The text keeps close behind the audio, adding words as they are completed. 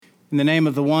In the name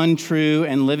of the one true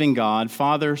and living God,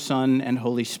 Father, Son, and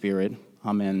Holy Spirit,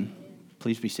 amen.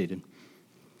 Please be seated.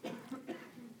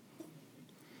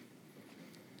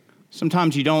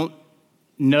 Sometimes you don't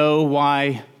know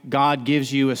why God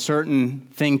gives you a certain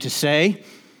thing to say,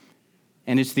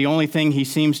 and it's the only thing he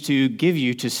seems to give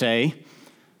you to say.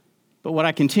 But what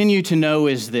I continue to know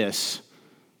is this: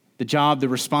 the job, the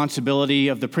responsibility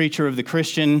of the preacher, of the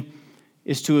Christian,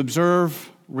 is to observe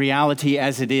reality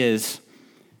as it is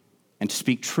and to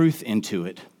speak truth into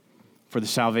it for the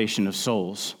salvation of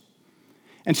souls.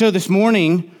 And so this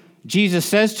morning, Jesus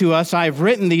says to us, "I have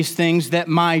written these things that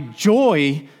my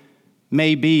joy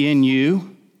may be in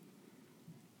you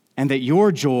and that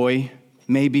your joy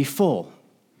may be full."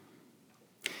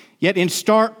 Yet in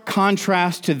stark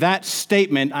contrast to that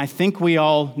statement, I think we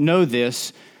all know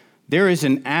this, there is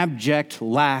an abject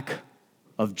lack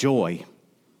of joy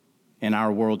in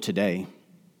our world today.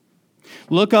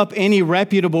 Look up any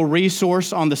reputable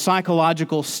resource on the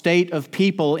psychological state of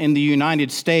people in the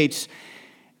United States,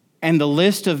 and the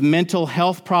list of mental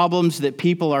health problems that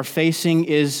people are facing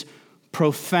is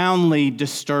profoundly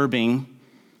disturbing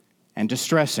and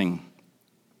distressing.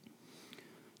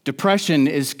 Depression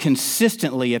is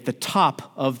consistently at the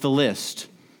top of the list,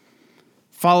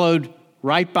 followed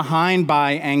right behind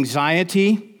by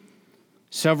anxiety,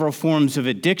 several forms of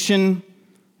addiction,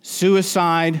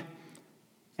 suicide,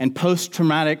 and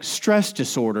post-traumatic stress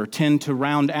disorder tend to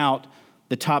round out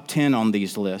the top 10 on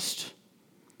these lists.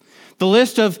 The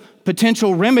list of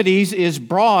potential remedies is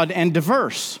broad and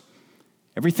diverse.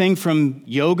 Everything from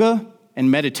yoga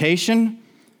and meditation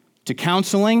to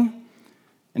counseling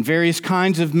and various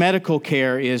kinds of medical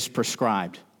care is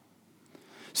prescribed.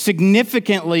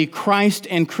 Significantly, Christ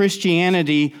and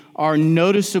Christianity are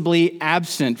noticeably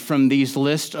absent from these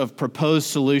lists of proposed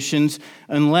solutions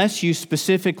unless you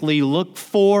specifically look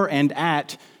for and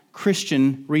at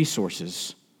Christian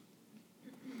resources.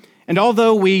 And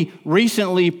although we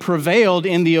recently prevailed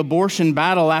in the abortion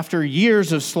battle after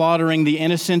years of slaughtering the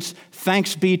innocents,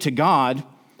 thanks be to God,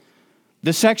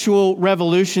 the sexual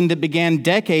revolution that began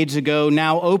decades ago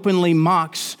now openly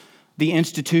mocks the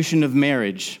institution of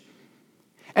marriage,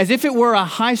 as if it were a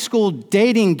high school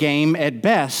dating game at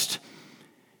best,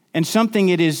 and something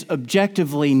it is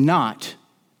objectively not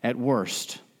at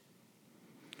worst.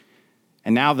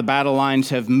 And now the battle lines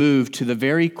have moved to the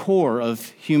very core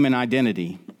of human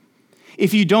identity.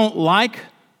 If you don't like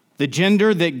the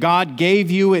gender that God gave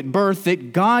you at birth,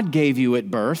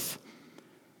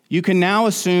 you can now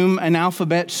assume an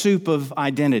alphabet soup of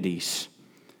identities.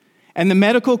 And the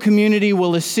medical community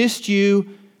will assist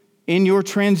you in your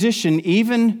transition,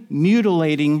 even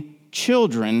mutilating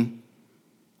children,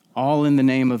 all in the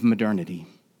name of modernity.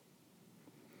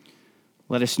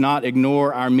 Let us not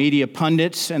ignore our media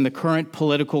pundits and the current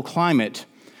political climate,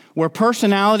 where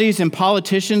personalities and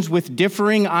politicians with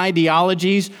differing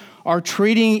ideologies are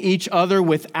treating each other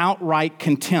with outright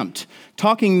contempt,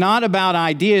 talking not about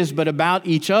ideas, but about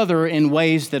each other in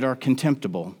ways that are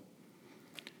contemptible.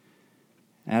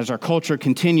 As our culture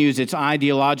continues its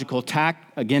ideological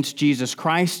attack against Jesus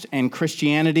Christ and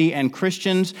Christianity and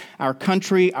Christians, our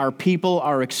country, our people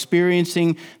are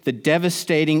experiencing the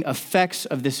devastating effects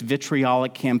of this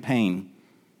vitriolic campaign.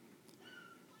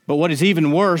 But what is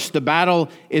even worse, the battle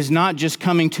is not just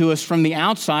coming to us from the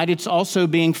outside, it's also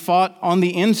being fought on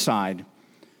the inside.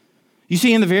 You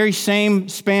see, in the very same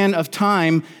span of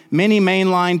time, many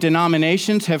mainline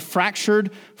denominations have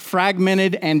fractured,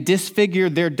 fragmented, and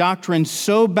disfigured their doctrine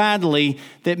so badly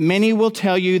that many will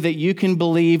tell you that you can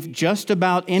believe just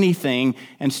about anything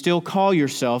and still call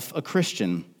yourself a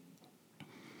Christian.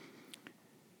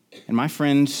 And my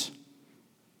friends,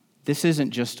 this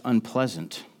isn't just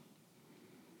unpleasant.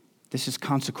 This is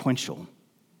consequential.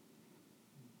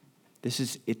 This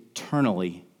is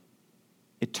eternally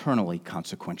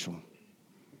consequential.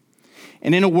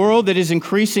 And in a world that is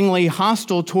increasingly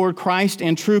hostile toward Christ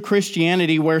and true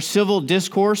Christianity, where civil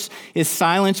discourse is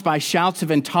silenced by shouts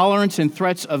of intolerance and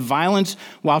threats of violence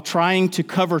while trying to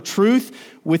cover truth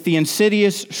with the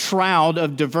insidious shroud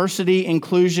of diversity,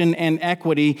 inclusion, and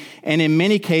equity, and in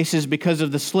many cases, because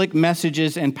of the slick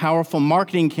messages and powerful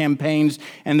marketing campaigns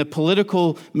and the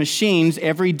political machines,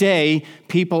 every day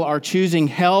people are choosing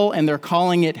hell and they're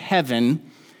calling it heaven.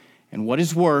 And what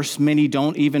is worse, many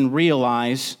don't even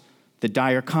realize the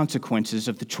dire consequences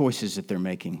of the choices that they're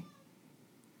making.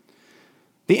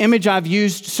 The image I've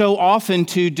used so often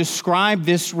to describe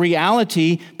this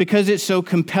reality, because it's so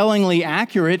compellingly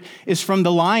accurate, is from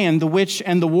The Lion, the Witch,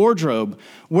 and the Wardrobe,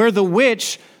 where the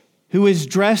witch, who is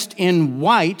dressed in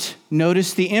white,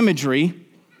 notice the imagery,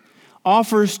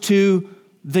 offers to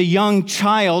the young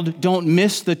child, don't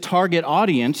miss the target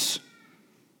audience,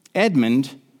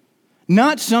 Edmund,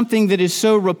 not something that is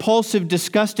so repulsive,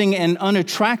 disgusting, and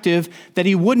unattractive that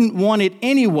he wouldn't want it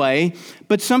anyway,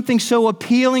 but something so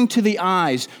appealing to the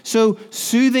eyes, so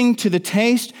soothing to the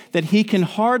taste that he can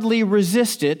hardly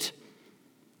resist it,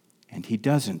 and he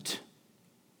doesn't.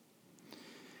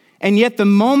 And yet the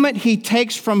moment he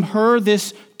takes from her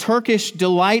this Turkish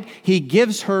delight, he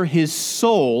gives her his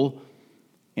soul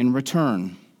in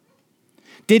return.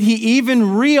 Did he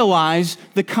even realize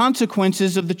the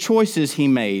consequences of the choices he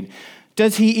made?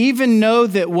 Does he even know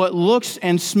that what looks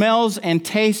and smells and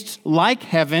tastes like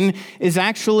heaven is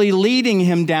actually leading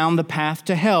him down the path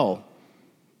to hell?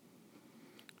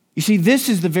 You see, this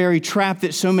is the very trap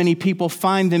that so many people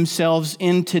find themselves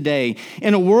in today.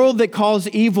 In a world that calls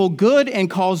evil good and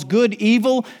calls good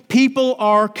evil, people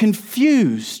are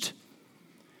confused.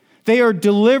 They are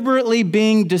deliberately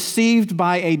being deceived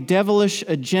by a devilish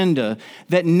agenda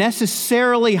that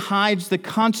necessarily hides the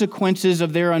consequences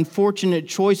of their unfortunate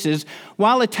choices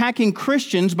while attacking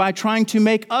Christians by trying to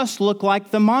make us look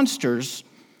like the monsters.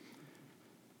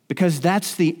 Because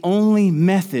that's the only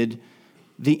method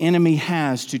the enemy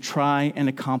has to try and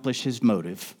accomplish his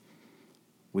motive,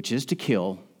 which is to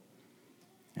kill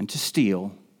and to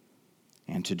steal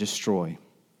and to destroy.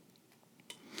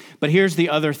 But here's the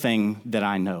other thing that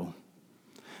I know.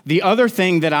 The other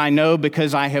thing that I know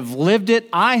because I have lived it,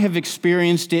 I have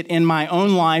experienced it in my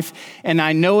own life, and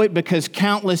I know it because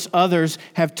countless others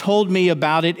have told me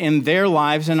about it in their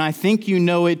lives, and I think you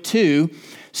know it too.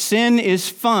 Sin is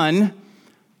fun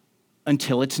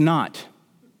until it's not.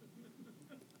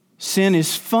 Sin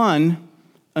is fun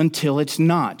until it's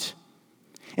not.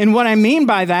 And what I mean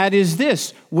by that is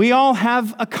this: we all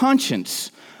have a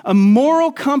conscience, a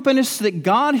moral compass that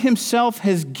God himself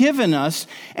has given us,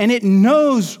 and it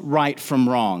knows right from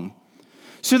wrong.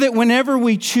 So that whenever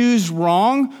we choose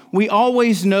wrong, we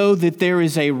always know that there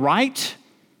is a right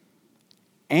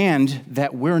and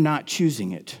that we're not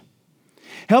choosing it.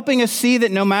 Helping us see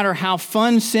that no matter how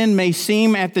fun sin may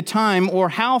seem at the time or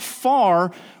how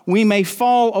far we may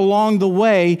fall along the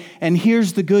way, and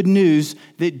here's the good news,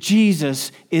 that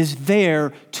Jesus is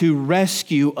there to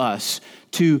rescue us,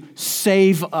 to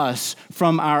save us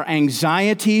from our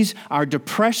anxieties, our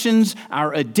depressions,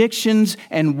 our addictions,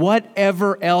 and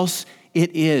whatever else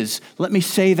it is. Let me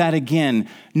say that again.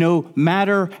 No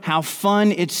matter how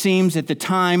fun it seems at the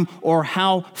time or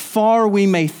how far we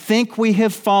may think we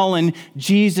have fallen,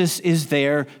 Jesus is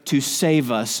there to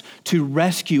save us, to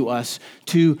rescue us,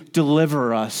 to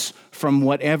deliver us from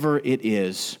whatever it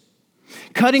is.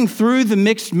 Cutting through the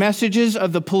mixed messages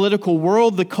of the political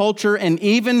world, the culture, and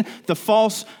even the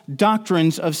false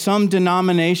doctrines of some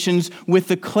denominations with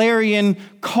the clarion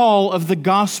call of the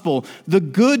gospel, the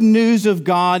good news of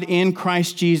God in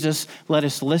Christ Jesus. Let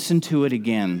us listen to it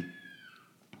again.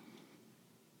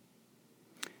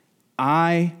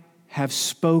 I have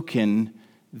spoken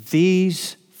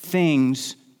these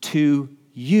things to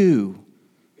you.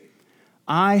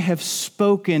 I have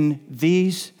spoken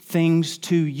these things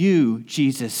to you,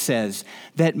 Jesus says,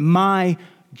 that my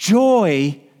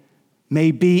joy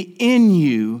may be in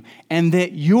you and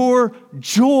that your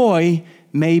joy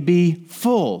may be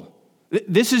full.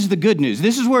 This is the good news.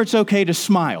 This is where it's okay to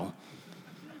smile.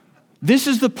 This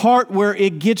is the part where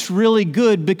it gets really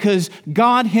good because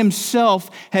God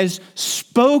himself has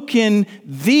spoken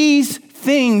these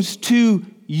things to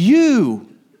you,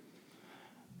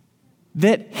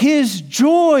 that his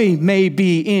joy may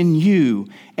be in you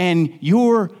and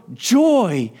your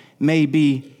joy may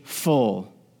be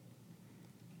full.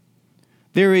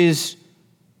 There is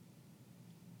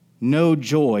no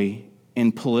joy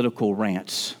in political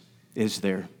rants, is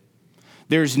there?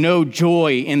 There's no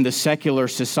joy in the secular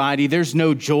society. There's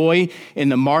no joy in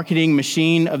the marketing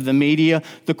machine of the media.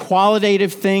 The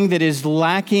qualitative thing that is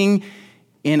lacking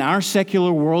in our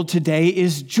secular world today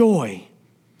is joy.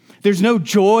 There's no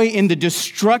joy in the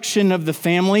destruction of the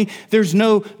family. There's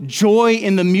no joy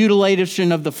in the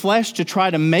mutilation of the flesh to try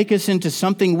to make us into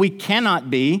something we cannot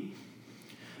be.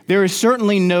 There is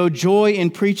certainly no joy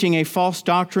in preaching a false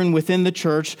doctrine within the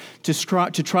church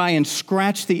to try and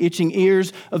scratch the itching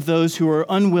ears of those who are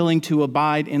unwilling to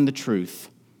abide in the truth.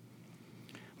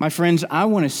 My friends, I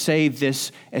want to say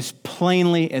this as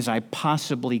plainly as I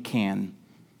possibly can.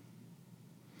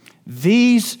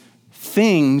 These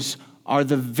things are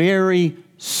the very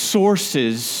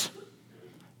sources.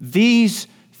 These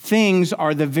things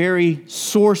are the very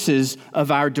sources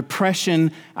of our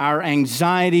depression, our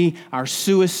anxiety, our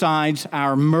suicides,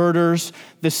 our murders.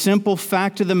 The simple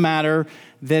fact of the matter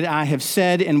that I have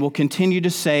said and will continue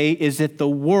to say is that the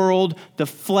world, the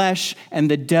flesh,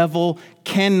 and the devil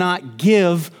cannot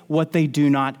give what they do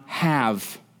not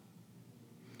have.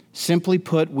 Simply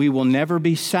put, we will never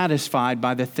be satisfied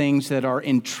by the things that are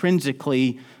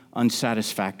intrinsically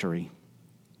unsatisfactory.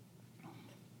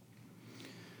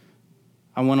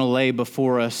 I want to lay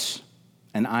before us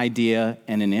an idea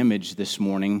and an image this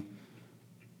morning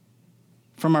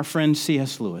from our friend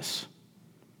C.S. Lewis,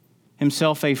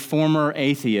 himself a former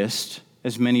atheist,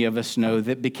 as many of us know,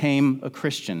 that became a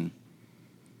Christian.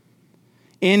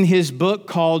 In his book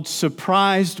called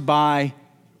Surprised by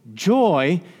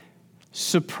Joy,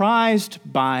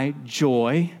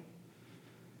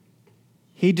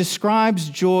 he describes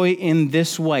joy in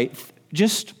this way.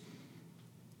 Just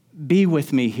be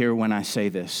with me here when I say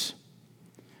this.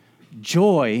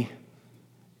 Joy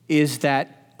is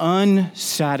that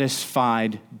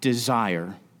unsatisfied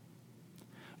desire.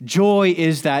 Joy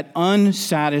is that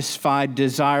unsatisfied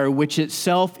desire which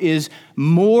itself is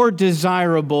more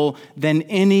desirable than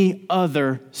any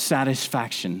other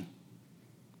satisfaction.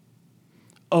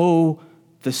 Oh,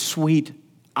 the sweet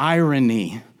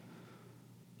irony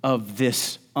of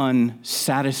this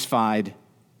unsatisfied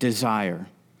desire.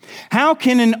 How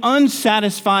can an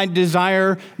unsatisfied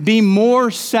desire be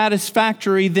more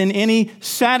satisfactory than any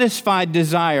satisfied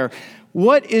desire?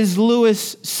 What is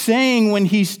Lewis saying when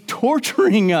he's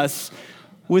torturing us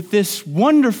with this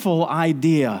wonderful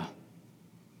idea?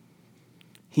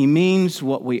 He means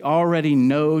what we already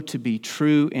know to be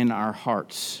true in our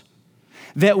hearts.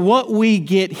 That what we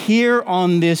get here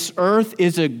on this earth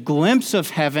is a glimpse of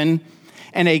heaven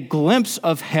and a glimpse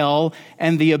of hell,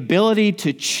 and the ability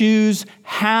to choose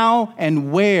how and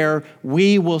where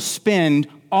we will spend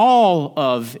all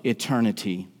of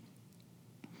eternity.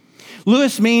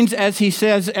 Lewis means, as he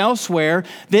says elsewhere,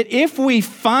 that if we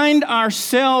find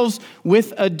ourselves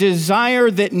with a desire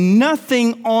that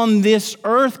nothing on this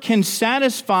earth can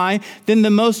satisfy, then the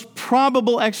most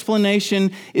probable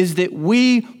explanation is that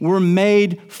we were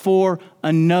made for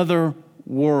another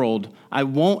world. I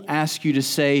won't ask you to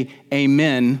say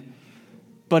amen,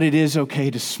 but it is okay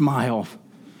to smile.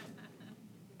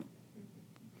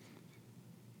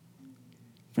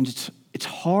 Friends, it's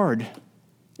hard,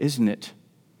 isn't it?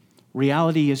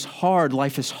 Reality is hard.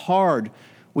 Life is hard.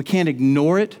 We can't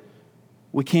ignore it.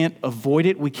 We can't avoid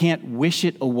it. We can't wish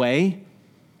it away.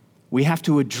 We have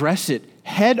to address it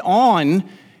head on,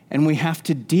 and we have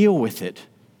to deal with it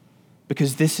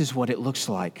because this is what it looks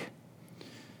like.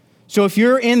 So if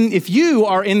you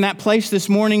are in that place this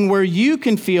morning where you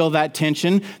can feel that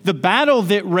tension, the battle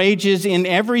that rages in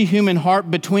every human heart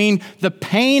between the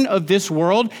pain of this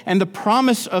world and the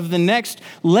promise of the next,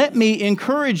 let me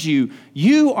encourage you,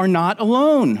 you are not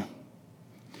alone.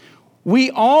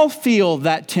 We all feel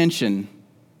that tension.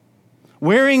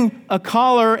 Wearing a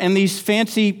collar and these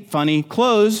fancy, funny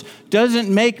clothes doesn't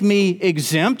make me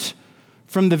exempt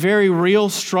from the very real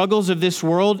struggles of this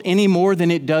world any more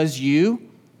than it does you.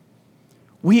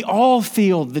 We all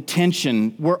feel the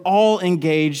tension. We're all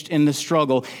engaged in the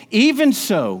struggle. Even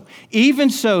so,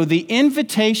 the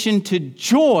invitation to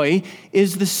joy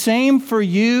is the same for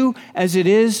you as it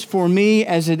is for me,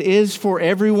 as it is for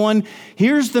everyone.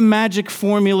 Here's the magic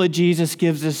formula Jesus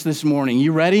gives us this morning.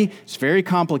 You ready? It's very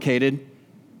complicated.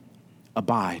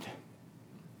 Abide.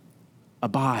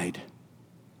 Abide.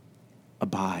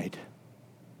 Abide.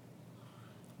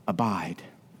 Abide.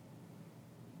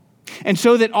 And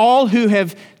so that all who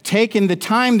have taken the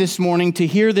time this morning to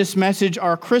hear this message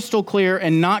are crystal clear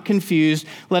and not confused,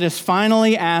 let us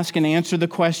finally ask and answer the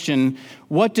question,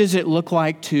 what does it look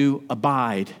like to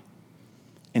abide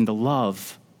in the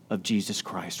love of Jesus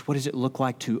Christ? What does it look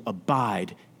like to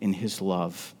abide in his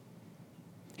love?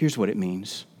 Here's what it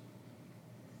means.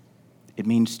 It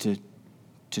means to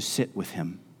sit with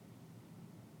him.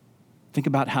 Think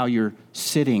about how you're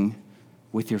sitting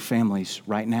with your families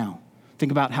right now.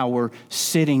 Think about how we're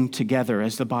sitting together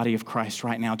as the body of Christ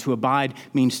right now. To abide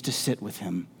means to sit with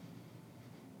him.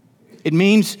 It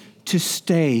means to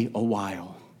stay a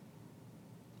while.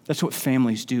 That's what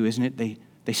families do, isn't it?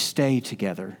 They stay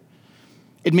together.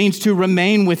 It means to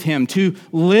remain with him, to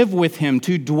live with him,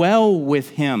 to dwell with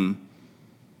him.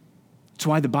 That's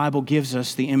why the Bible gives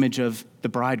us the image of the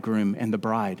bridegroom and the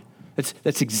bride.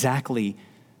 That's exactly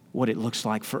what it looks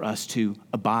like for us to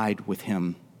abide with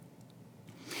him.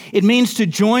 It means to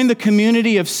join the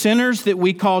community of sinners that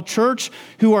we call church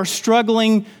who are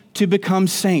struggling to become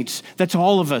saints. That's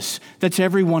all of us. That's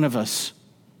every one of us.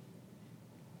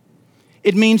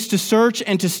 It means to search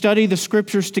and to study the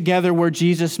scriptures together where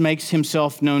Jesus makes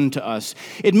himself known to us.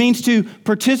 It means to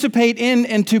participate in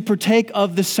and to partake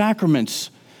of the sacraments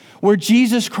where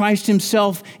Jesus Christ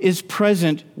himself is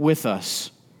present with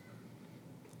us.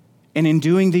 And in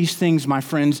doing these things, my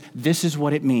friends, this is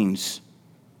what it means.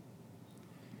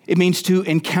 It means to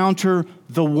encounter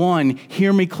the one.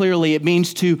 Hear me clearly. It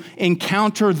means to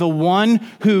encounter the one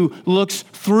who looks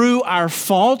through our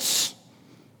faults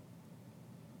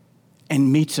and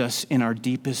meets us in our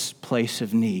deepest place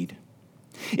of need.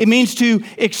 It means to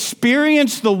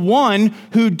experience the one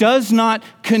who does not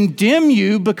condemn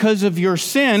you because of your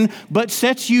sin, but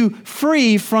sets you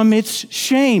free from its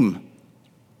shame.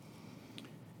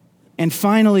 And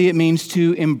finally, it means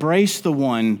to embrace the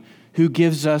one who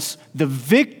gives us the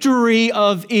victory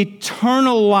of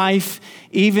eternal life,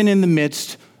 even in the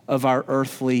midst of our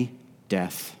earthly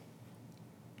death.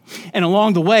 And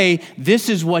along the way, this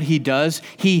is what he does.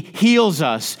 He heals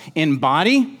us in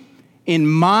body, in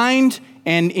mind,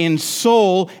 and in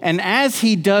soul. And as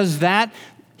he does that,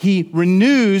 he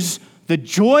renews the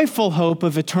joyful hope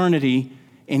of eternity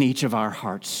in each of our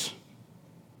hearts.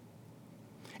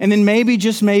 And then maybe,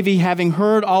 just maybe, having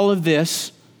heard all of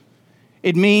this,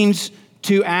 it means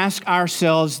to ask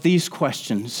ourselves these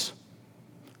questions.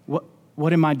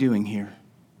 What am I doing here?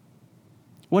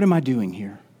 What am I doing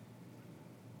here?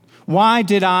 Why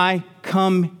did I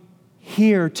come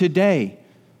here today?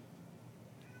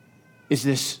 Is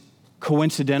this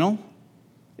coincidental?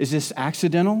 Is this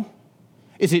accidental?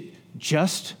 Is it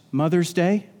just Mother's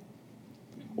Day?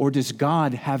 Or does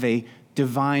God have a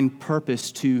divine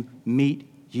purpose to meet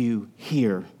you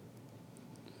here?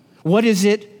 What is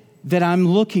it that I'm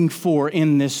looking for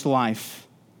in this life?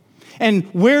 And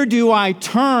where do I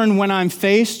turn when I'm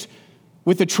faced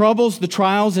with the troubles, the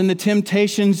trials, and the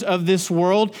temptations of this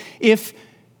world? If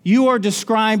you are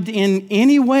described in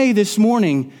any way this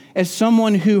morning as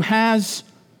someone who has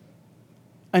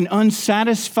an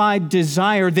unsatisfied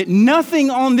desire that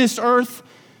nothing on this earth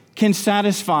can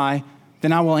satisfy,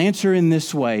 then I will answer in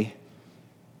this way.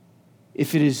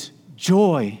 If it is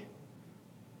joy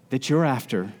that you're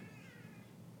after,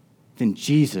 then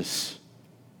Jesus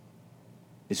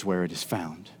is where it is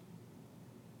found.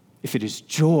 If it is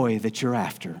joy that you're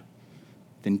after,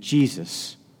 then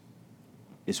Jesus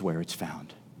is where it's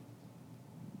found.